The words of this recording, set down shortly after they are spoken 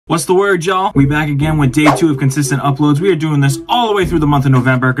What's the word, y'all? We back again with day 2 of consistent uploads. We are doing this all the way through the month of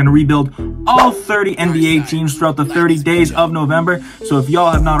November. Going to rebuild all 30 NBA teams throughout the 30 days of November. So if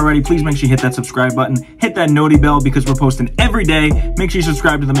y'all have not already, please make sure you hit that subscribe button. Hit that noti bell because we're posting every day. Make sure you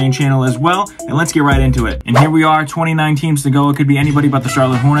subscribe to the main channel as well. And let's get right into it. And here we are, 29 teams to go. It could be anybody but the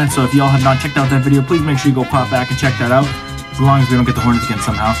Charlotte Hornets. So if y'all have not checked out that video, please make sure you go pop back and check that out. As long as we don't get the Hornets again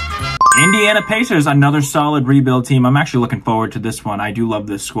somehow. Indiana Pacers, another solid rebuild team. I'm actually looking forward to this one. I do love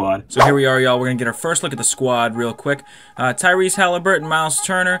this squad. So here we are, y'all. We're going to get our first look at the squad real quick. Tyrese Halliburton, Miles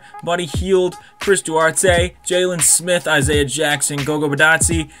Turner, Buddy Hield, Chris Duarte, Jalen Smith, Isaiah Jackson, Gogo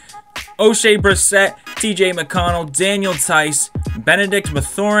Badazzi, O'Shea Brissett, TJ McConnell, Daniel Tice, Benedict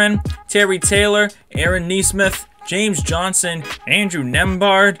Mathurin, Terry Taylor, Aaron Nesmith, James Johnson, Andrew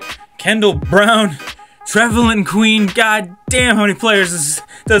Nembhard, Kendall Brown, Trevelyan Queen. God damn, how many players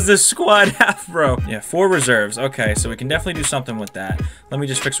does this squad have, bro? Yeah, 4 reserves. Okay, so we can definitely do something with that. Let me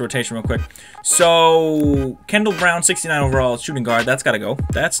just fix rotation real quick. So, Kendall Brown, 69 overall, shooting guard. That's got to go.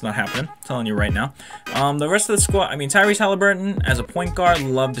 That's not happening. I'm telling you right now. The rest of the squad, I mean, Tyrese Halliburton as a point guard,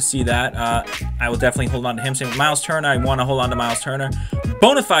 love to see that. I will definitely hold on to him. Same with Miles Turner. I want to hold on to Miles Turner.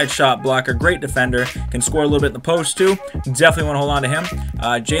 Bonafide shot blocker, great defender, can score a little bit in the post too. Definitely want to hold on to him.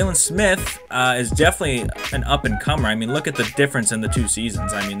 Jalen Smith is definitely an up-and-comer. I mean, look at the difference in the 2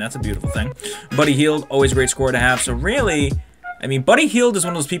 seasons. I mean, that's a beautiful thing. Buddy Hield, always a great scorer to have. So really, I mean, Buddy Hield is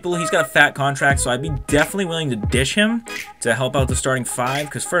one of those people, he's got a fat contract, so I'd be definitely willing to dish him to help out the starting 5,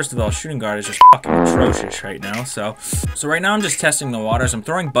 because first of all, shooting guard is just fucking atrocious right now. So right now I'm just testing the waters. I'm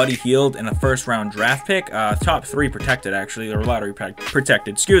throwing Buddy Hield in a first-round draft pick, top 3 protected actually, or lottery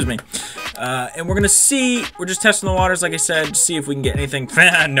protected, excuse me. And we're gonna see, we're just testing the waters, like I said, see if we can get anything,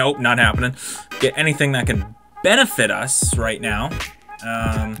 nope, not happening, get anything that can benefit us right now.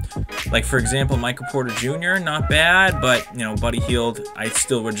 Like for example, Michael Porter Jr., not bad, but you know, Buddy Hield, I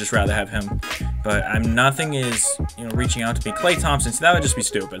still would just rather have him. But nothing is, you know, reaching out to me. Klay Thompson, so that would just be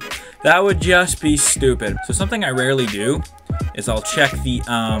stupid. That would just be stupid. So something I rarely do is I'll check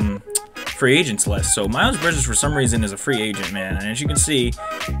the free agents list. So Miles Bridges for some reason is a free agent, man, and as you can see,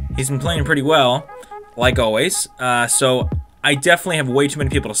 he's been playing pretty well, like always. So I definitely have way too many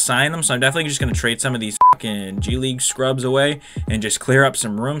people to sign them, so I'm definitely just going to trade some of these fucking G League scrubs away and just clear up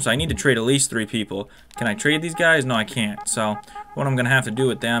some room. So I need to trade at least 3 people. Can I trade these guys? No, I can't. So what I'm going to have to do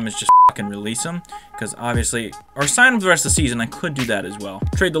with them is just fucking release them, because obviously, or sign them for the rest of the season. I could do that as well.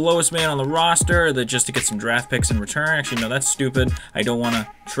 Trade the lowest man on the roster just to get some draft picks in return. Actually, no, that's stupid. I don't want to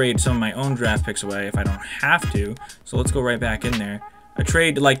trade some of my own draft picks away if I don't have to. So let's go right back in there. A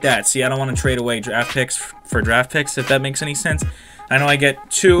trade like that. See, I don't want to trade away draft picks for draft picks, if that makes any sense. I know I get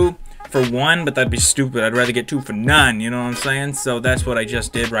 2 for 1, but that'd be stupid. I'd rather get 2 for none, you know what I'm saying? So that's what I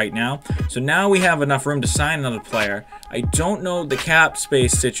just did right now. So now we have enough room to sign another player. I don't know the cap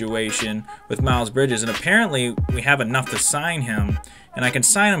space situation with Miles Bridges, and apparently we have enough to sign him, and I can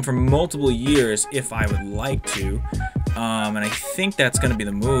sign him for multiple years if I would like to. And I think that's going to be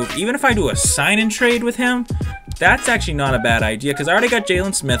the move. Even if I do a sign-in trade with him, that's actually not a bad idea, because I already got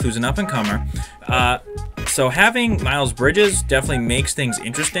Jalen Smith, who's an up-and-comer. So having Miles Bridges definitely makes things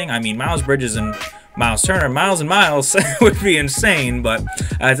interesting. I mean, Miles Bridges and Miles Turner, Miles and Miles would be insane, but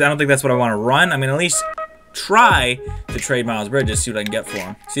I don't think that's what I want to run. I mean, at least try to trade Miles Bridges, see what I can get for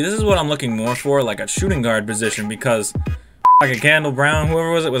him. See, this is what I'm looking more for, like a shooting guard position, because like a Kendall Brown, whoever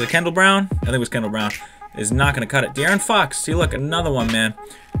was it Kendall Brown? I think it was Kendall Brown. Is not going to cut it. De'Aaron Fox. See, look, another one, man.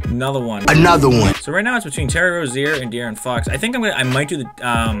 Another one. Another one. So right now it's between Terry Rozier and De'Aaron Fox. I think I might do the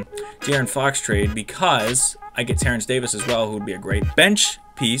De'Aaron Fox trade because I get Terrence Davis as well, who would be a great bench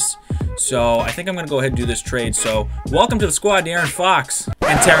piece. So I think I'm going to go ahead and do this trade. So welcome to the squad, De'Aaron Fox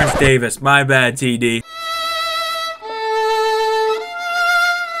and Terrence Davis. My bad, TD.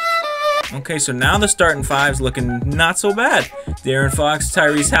 Okay, so now the starting 5's looking not so bad. De'Aaron Fox,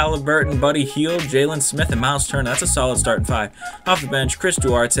 Tyrese Halliburton, Buddy Hield, Jalen Smith, and Miles Turner. That's a solid starting 5. Off the bench, Chris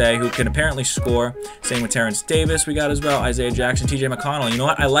Duarte, who can apparently score. Same with Terrence Davis we got as well. Isaiah Jackson, TJ McConnell. You know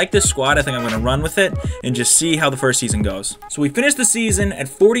what? I like this squad. I think I'm going to run with it and just see how the first season goes. So we finished the season at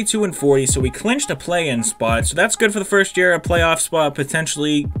 42-40, so we clinched a play-in spot. So that's good for the first year. A playoff spot,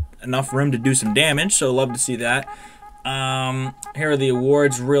 potentially enough room to do some damage, so love to see that. Here are the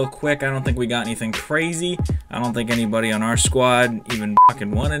awards real quick. I don't think we got anything crazy. I don't think anybody on our squad even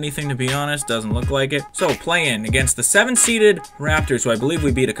fucking won anything, to be honest. Doesn't look like it. So, play-in against the 7-seeded Raptors, who I believe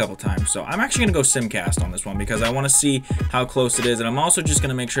we beat a couple times. So, I'm actually going to go Simcast on this one because I want to see how close it is. And I'm also just going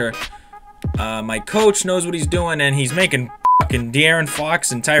to make sure my coach knows what he's doing and he's making fucking De'Aaron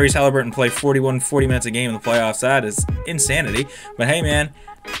Fox and Tyrese Halliburton play 40 minutes a game in the playoffs. That is insanity. But hey, man,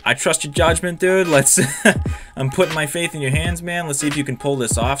 I trust your judgment, dude. Let's I'm putting my faith in your hands, man. Let's see if you can pull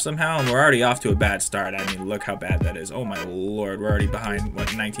this off somehow. And we're already off to a bad start. I mean, look how bad that is. Oh my lord, we're already behind,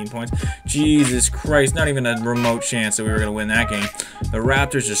 what, 19 points? Jesus Christ, not even a remote chance that we were gonna win that game. The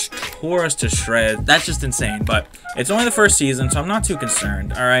Raptors just tore us to shreds. That's just insane, but it's only the first season, so I'm not too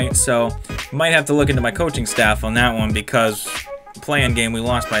concerned. Alright, so might have to look into my coaching staff on that one, because play-in game we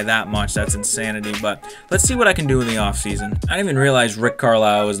lost by that much. That's insanity. But let's see what I can do in the offseason. I didn't even realize Rick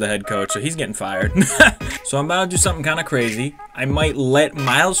Carlisle was the head coach, so he's getting fired. So I'm about to do something kind of crazy. I might let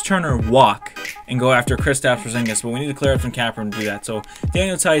Miles Turner walk and go after Kristaps Porzingis, but we need to clear up some cap room to do that. So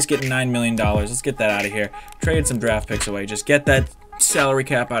Daniel Tice getting $9 million. Let's get that out of here. Trade some draft picks away. Just get that salary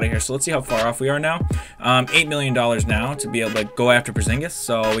cap out of here. So let's see how far off we are now. $8 million now to be able to go after Porzingis.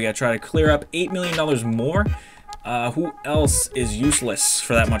 So we got to try to clear up $8 million more. Who else is useless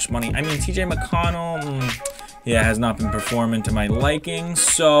for that much money? I mean, TJ McConnell, yeah, has not been performing to my liking.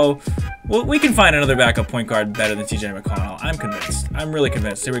 So, well, we can find another backup point guard better than TJ McConnell. I'm convinced. I'm really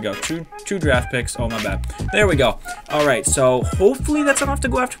convinced. Here we go. Two draft picks. Oh, my bad. There we go. All right, so hopefully that's enough to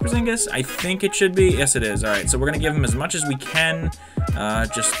go after Porzingis. I think it should be. Yes, it is. All right, so we're going to give him as much as we can.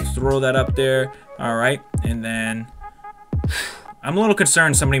 Just throw that up there. All right, and then I'm a little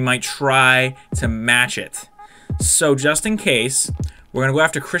concerned somebody might try to match it. So just in case, we're going to go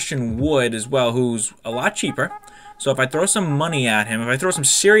after Christian Wood as well, who's a lot cheaper. So if I throw some money at him, if I throw some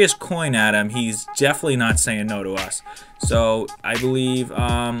serious coin at him, he's definitely not saying no to us. So I believe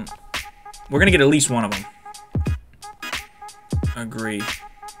we're going to get at least one of them. Agree.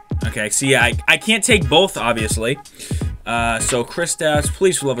 Okay, see, I can't take both, obviously. So Kristaps,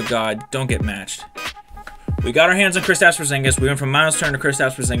 please, for the love of God, don't get matched. We got our hands on Kristaps Porzingis. We went from Miles Turner to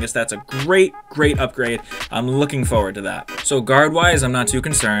Kristaps Porzingis. That's a great, great upgrade. I'm looking forward to that. So guard-wise, I'm not too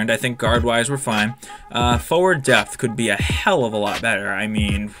concerned. I think guard-wise, we're fine. Forward depth could be a hell of a lot better. I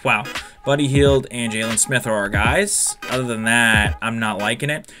mean, wow. Buddy Hield and Jalen Smith are our guys. Other than that, I'm not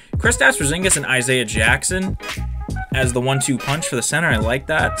liking it. Kristaps Porzingis and Isaiah Jackson as the 1-2 punch for the center. I like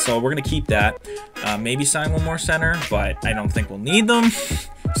that. So we're going to keep that. Maybe sign one more center, but I don't think we'll need them.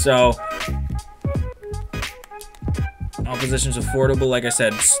 So all positions affordable. Like I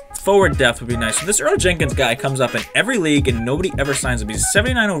said, forward depth would be nice. So this Earl Jenkins guy comes up in every league and nobody ever signs him. He's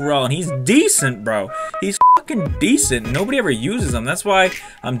 79 overall and he's decent, bro. He's fucking decent. Nobody ever uses him. That's why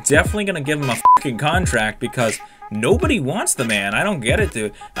I'm definitely going to give him a fucking contract, because nobody wants the man. I don't get it,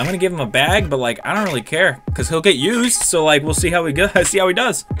 dude. I'm gonna give him a bag, but like I don't really care because he'll get used. So like we'll see how he goes. See how he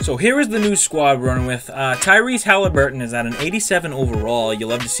does. So here is the new squad we're running with. Tyrese Halliburton is at an 87 overall. You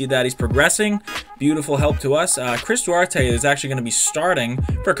love to see that. He's progressing. Beautiful help to us. Chris Duarte is actually going to be starting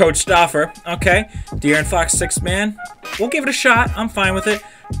for Coach Stauffer. Okay. De'Aaron Fox, 6th man. We'll give it a shot. I'm fine with it.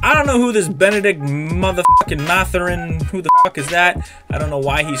 I don't know who this Benedict motherfucking Matherin, who the fuck is that? I don't know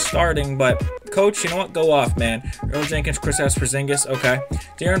why he's starting, but Coach, you know what? Go off, man. Earl Jenkins, Kristaps Porzingis, okay.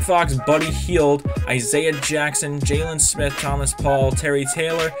 De'Aaron Fox, Buddy Hield, Isaiah Jackson, Jalen Smith, Thomas Paul, Terry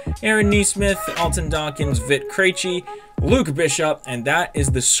Taylor, Aaron Nesmith, Alton Dawkins, Vit Krejci, Luke Bishop, and that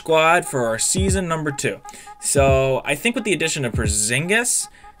is the squad for our season number 2. So I think with the addition of Porzingis,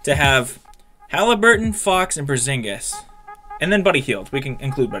 to have Halliburton, Fox, and Porzingis, and then Buddy Hield, we can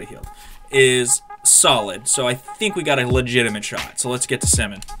include Buddy Hield, is solid. So I think we got a legitimate shot. So let's get to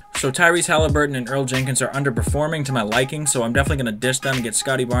Simmons. So Tyrese Halliburton and Earl Jenkins are underperforming to my liking, so I'm definitely going to dish them and get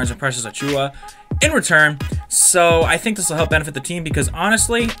Scotty Barnes and Precious Achiuwa in return. So I think this will help benefit the team because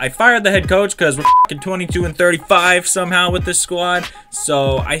honestly, I fired the head coach because we're f***ing 22-35 somehow with this squad.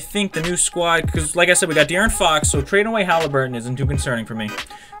 So I think the new squad, because like I said, we got De'Aaron Fox, so trading away Halliburton isn't too concerning for me.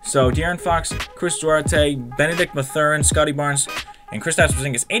 So De'Aaron Fox, Chris Duarte, Benedict Mathurin, Scotty Barnes, and Kristaps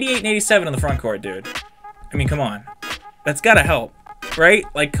Porzingis. 88 and 87 in the front court, dude. I mean, come on. That's got to help, right?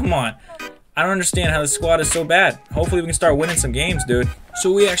 Like, come on. I don't understand how this squad is so bad. Hopefully we can start winning some games, dude.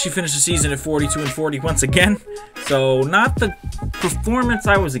 So we actually finished the season at 42-40 once again. So not the performance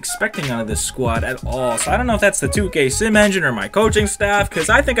I was expecting out of this squad at all. So I don't know if that's the 2K sim engine or my coaching staff, because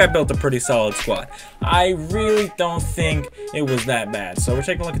I think I built a pretty solid squad. I really don't think it was that bad. So we're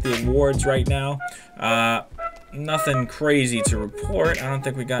taking a look at the awards right now. Nothing crazy to report. I don't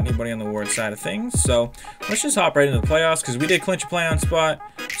think we got anybody on the award side of things. So let's just hop right into the playoffs because we did clinch a play-on spot.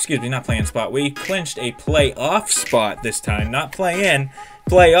 Excuse me, not play-in spot. We clinched a playoff spot this time. Not play-in,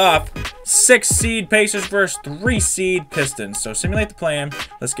 playoff. 6 seed Pacers versus 3 seed Pistons. So simulate the play-in.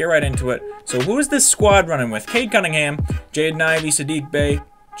 Let's get right into it. So who is this squad running with? Cade Cunningham, Jaden Ivey, Sadiq Bey,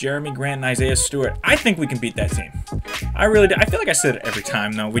 Jeremy Grant, and Isaiah Stewart. I think we can beat that team. I really do. I feel like I said it every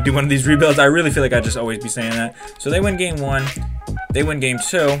time, though. We do one of these rebuilds. I really feel like I just always be saying that. So they win game 1. They win game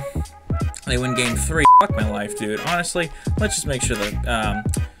 2. Let's They win game 3. Fuck my life, dude. Honestly, let's just make sure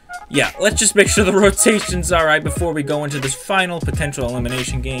that, yeah, let's just make sure the rotation's alright before we go into this final potential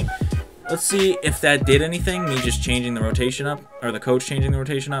elimination game. Let's see if that did anything, me just changing the rotation up, or the coach changing the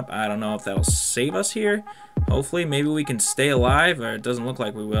rotation up. I don't know if that'll save us here. Hopefully, maybe we can stay alive, or it doesn't look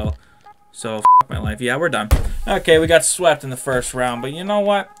like we will. So, f my life. Yeah, we're done. Okay, we got swept in the first round, but you know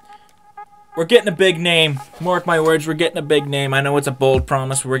what? We're getting a big name. Mark my words, we're getting a big name. I know it's a bold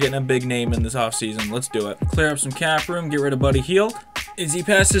promise, but we're getting a big name in this offseason. Let's do it. Clear up some cap room, get rid of Buddy Hield. Is he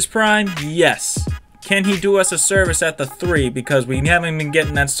past his prime? Yes. Can he do us a service at the 3? Because we haven't been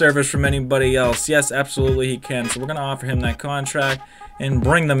getting that service from anybody else. Yes, absolutely he can. So we're going to offer him that contract and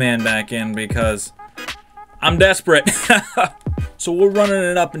bring the man back in because I'm desperate. So we're running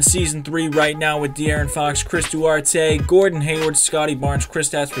it up in Season 3 right now with De'Aaron Fox, Chris Duarte, Gordon Hayward, Scotty Barnes,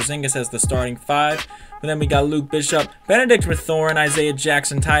 Kristaps Porzingis as the starting 5. But then we got Luke Bishop, Benedict Mathurin, Isaiah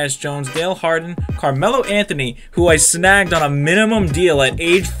Jackson, Tyus Jones, Dale Harden, Carmelo Anthony, who I snagged on a minimum deal at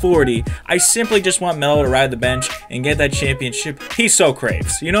age 40. I simply just want Melo to ride the bench and get that championship he so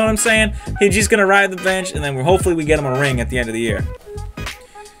craves. You know what I'm saying? He's just going to ride the bench, and then hopefully we get him a ring at the end of the year.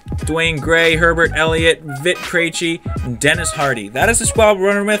 Dwayne Gray, Herbert Elliott, Vit Krejci, and Dennis Hardy. That is the squad we're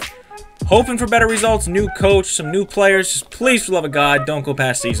running with. Hoping for better results, new coach, some new players. Just please, for the love of God, don't go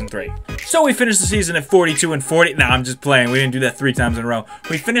past Season 3. So we finished the season at 42-40. Nah, I'm just playing. We didn't do that 3 times in a row.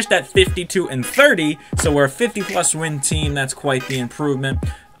 We finished at 52-30, so we're a 50-plus win team. That's quite the improvement.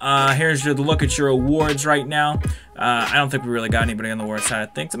 Here's your look at your awards right now. I don't think we really got anybody on the award side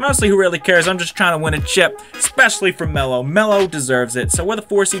of things. And honestly, who really cares? I'm just trying to win a chip, especially for Melo. Melo deserves it. So we're the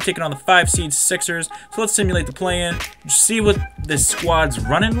 4 seed taking on the 5 seed Sixers. So let's simulate the play-in. See what this squad's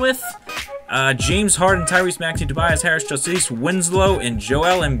running with. James Harden, Tyrese Maxey, Tobias Harris, Justice Winslow, and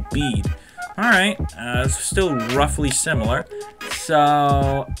Joel Embiid. Alright, still roughly similar.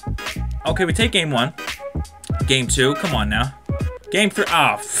 So, okay, we take game 1. Game 2, come on now. Game 3,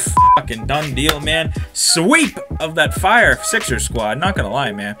 fucking done deal, man. Sweep of that fire Sixers squad, not gonna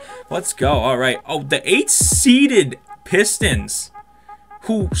lie, man. Let's go, alright. Oh, the 8-seeded Pistons,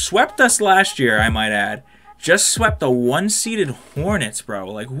 who swept us last year, I might add, just swept the 1-seeded Hornets,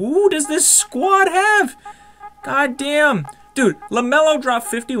 bro. Like, who does this squad have? God damn. Dude, LaMelo dropped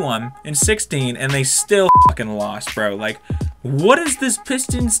 51 in 16, and they still fucking lost, bro. Like, what is this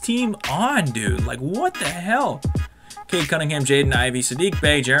Pistons team on, dude? Like, what the hell? Cade Cunningham, Jaden Ivey, Sadiq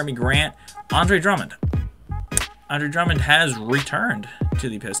Bey, Jeremy Grant, Andre Drummond. Andre Drummond has returned to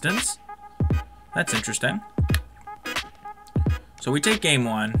the Pistons. That's interesting. So we take game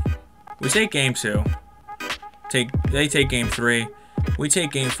 1. We take game 2. They take game 3. We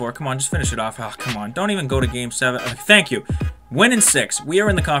take game 4. Come on, just finish it off. Oh, come on. Don't even go to game 7. Thank you. Win in 6. We are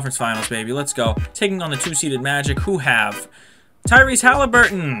in the conference finals, baby. Let's go. Taking on the 2-seeded Magic, who have Tyrese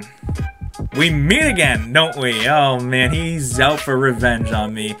Halliburton. We meet again, don't we? Oh, man, he's out for revenge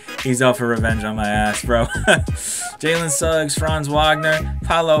on me. He's out for revenge on my ass, bro. Jalen Suggs, Franz Wagner,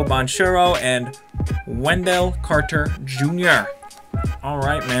 Paolo Banchero, and Wendell Carter Jr. All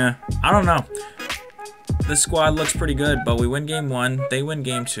right, man. I don't know. This squad looks pretty good, but we win game 1. They win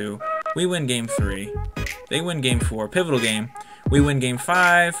game 2. We win game 3. They win game 4. Pivotal game. We win game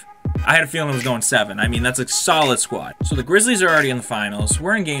 5. I had a feeling it was going 7. I mean, that's a solid squad. So the Grizzlies are already in the finals.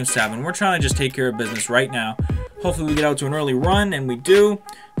 We're in game 7. We're trying to just take care of business right now. Hopefully we get out to an early run, and we do.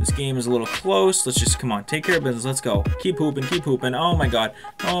 This game is a little close. Let's just, come on, take care of business. Let's go. Keep hooping, keep hooping. Oh, my God.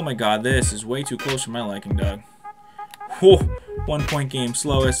 Oh, my God. This is way too close for my liking, Doug. Whew. 1-point game.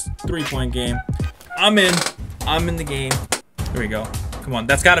 Slowest. 3-point game. I'm in. I'm in the game. Here we go. Come on.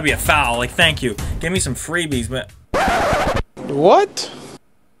 That's got to be a foul. Like, thank you. Give me some freebies, but... What?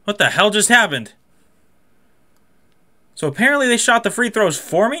 What the hell just happened? So apparently they shot the free throws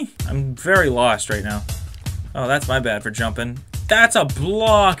for me? I'm very lost right now. Oh, that's my bad for jumping. That's a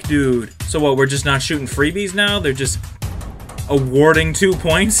block, dude. So what, we're just not shooting freebies now? They're just awarding 2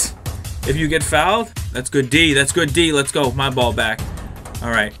 points if you get fouled? That's good D. That's good D. Let's go. My ball back. All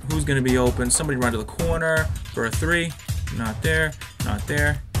right, who's going to be open? Somebody run to the corner for a 3. Not there. Not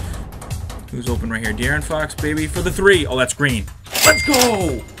there. Who's open right here? De'Aaron Fox, baby, for the 3. Oh, that's green. Let's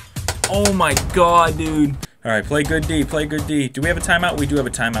go! Oh, my God, dude. All right, play good D. Play good D. Do we have a timeout? We do have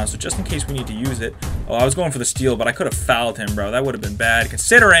a timeout, so just in case we need to use it. Oh, I was going for the steal, but I could have fouled him, bro. That would have been bad,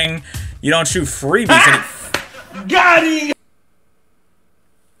 considering you don't shoot freebies. Ah! Got him!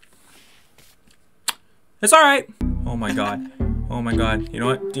 It's all right. Oh, my God. Oh, my God. You know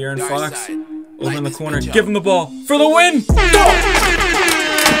what? De'Aaron Fox, over in the corner. Give him the ball for the win!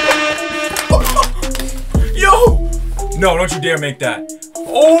 Yo! No, don't you dare make that.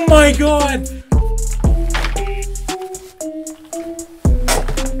 Oh, my God!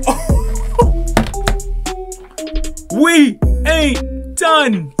 We ain't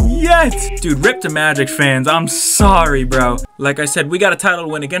done yet. Dude, rip to Magic fans. I'm sorry, bro. Like I said, we got a title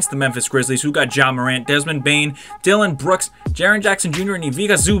win against the Memphis Grizzlies, who got Ja Morant, Desmond Bane, Dylan Brooks, Jaren Jackson Jr., and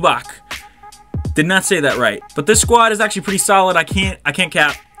Ivica Zubac. Did not say that right. But this squad is actually pretty solid. I can't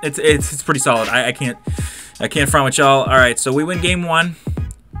cap. It's pretty solid. I can't front with y'all. All right, so we win game 1.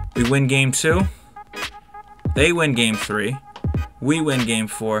 We win game 2. They win game 3. We win game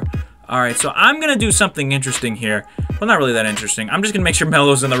 4. All right, so I'm going to do something interesting here. Well, not really that interesting. I'm just going to make sure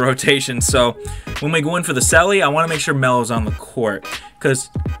Melo's in the rotation. So when we go in for the Selly, I want to make sure Melo's on the court. Because,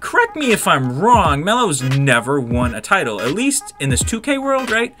 correct me if I'm wrong, Melo's never won a title. At least in this 2K world,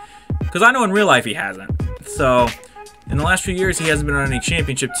 right? Because I know in real life he hasn't. So, in the last few years, he hasn't been on any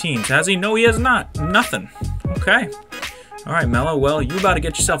championship teams. Has he? No, he has not. Nothing. Okay. All right, Melo, well, you about to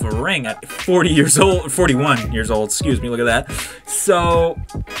get yourself a ring at 41 years old, excuse me, look at that. So,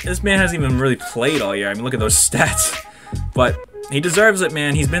 this man hasn't even really played all year. I mean, look at those stats. But he deserves it,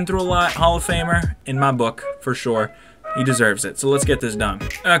 man. He's been through a lot. Hall of Famer, in my book, for sure. He deserves it. So let's get this done.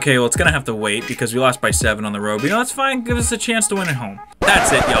 Okay, well, it's going to have to wait because we lost by 7 on the road. But, you know, that's fine. Give us a chance to win at home.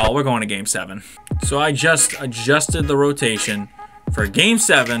 That's it, y'all. We're going to Game 7. So I just adjusted the rotation for Game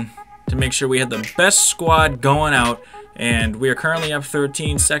 7 to make sure we had the best squad going out. And we are currently up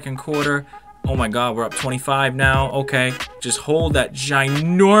 13, second quarter. Oh my god, we're up 25 now. Okay, just hold that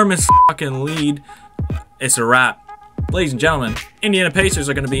ginormous fucking lead. It's a wrap. Ladies and gentlemen, Indiana Pacers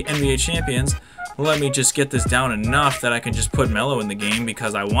are going to be NBA champions. Let me just get this down enough that I can just put Melo in the game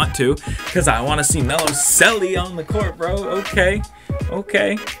because I want to. Because I want to see Melo Selly on the court, bro. Okay,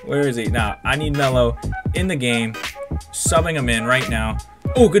 okay. Where is he? Now, I need Melo in the game. Subbing him in right now.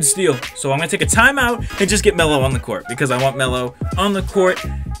 Oh, good steal. So I'm going to take a timeout and just get Melo on the court because I want Melo on the court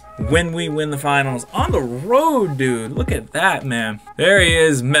when we win the finals. On the road, dude. Look at that, man. There he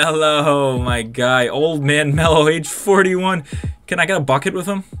is, Melo, my guy. Old man Melo, age 41. Can I get a bucket with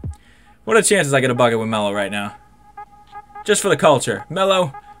him? What are the chances I get a bucket with Melo right now? Just for the culture.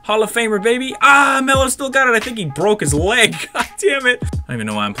 Melo, Hall of Famer, baby. Ah, Melo still got it. I think he broke his leg. God damn it. I don't even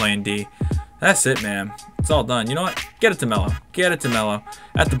know why I'm playing D. That's it, man. It's all done. You know what? Get it to Melo. Get it to Melo.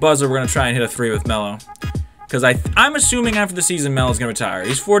 At the buzzer, we're going to try and hit a 3 with Melo. Because I'm assuming after the season, Melo's going to retire.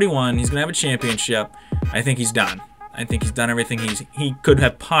 He's 41. He's going to have a championship. I think he's done. I think he's done everything he could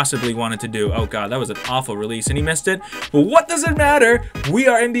have possibly wanted to do. Oh, God, that was an awful release, and he missed it. But what does it matter? We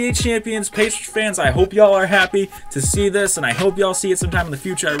are NBA champions. Pacers fans, I hope y'all are happy to see this, and I hope y'all see it sometime in the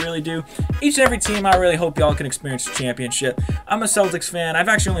future. I really do. Each and every team, I really hope y'all can experience a championship. I'm a Celtics fan. I've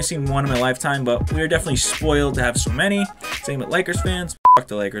actually only seen one in my lifetime, but we are definitely spoiled to have so many. Same with Lakers fans. Fuck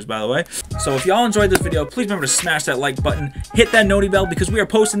the Lakers, by the way. So if y'all enjoyed this video, please remember to smash that like button, hit that noti bell, because we are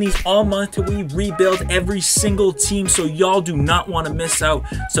posting these all month till we rebuild every single team, so y'all do not want to miss out.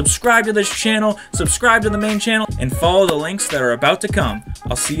 Subscribe to this channel, subscribe to the main channel, and follow the links that are about to come.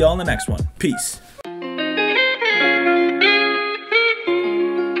 I'll see y'all in the next one. Peace.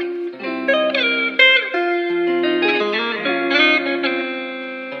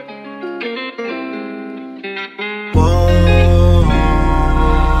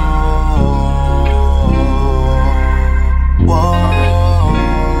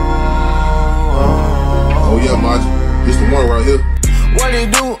 This the one right here. What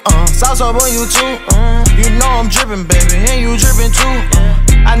it do? Sauce up on you too. You know I'm drippin', baby, and you drippin' too.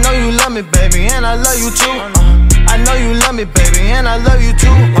 I know you love me, baby, and I love you too. I know you love me, baby, and I love you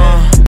too.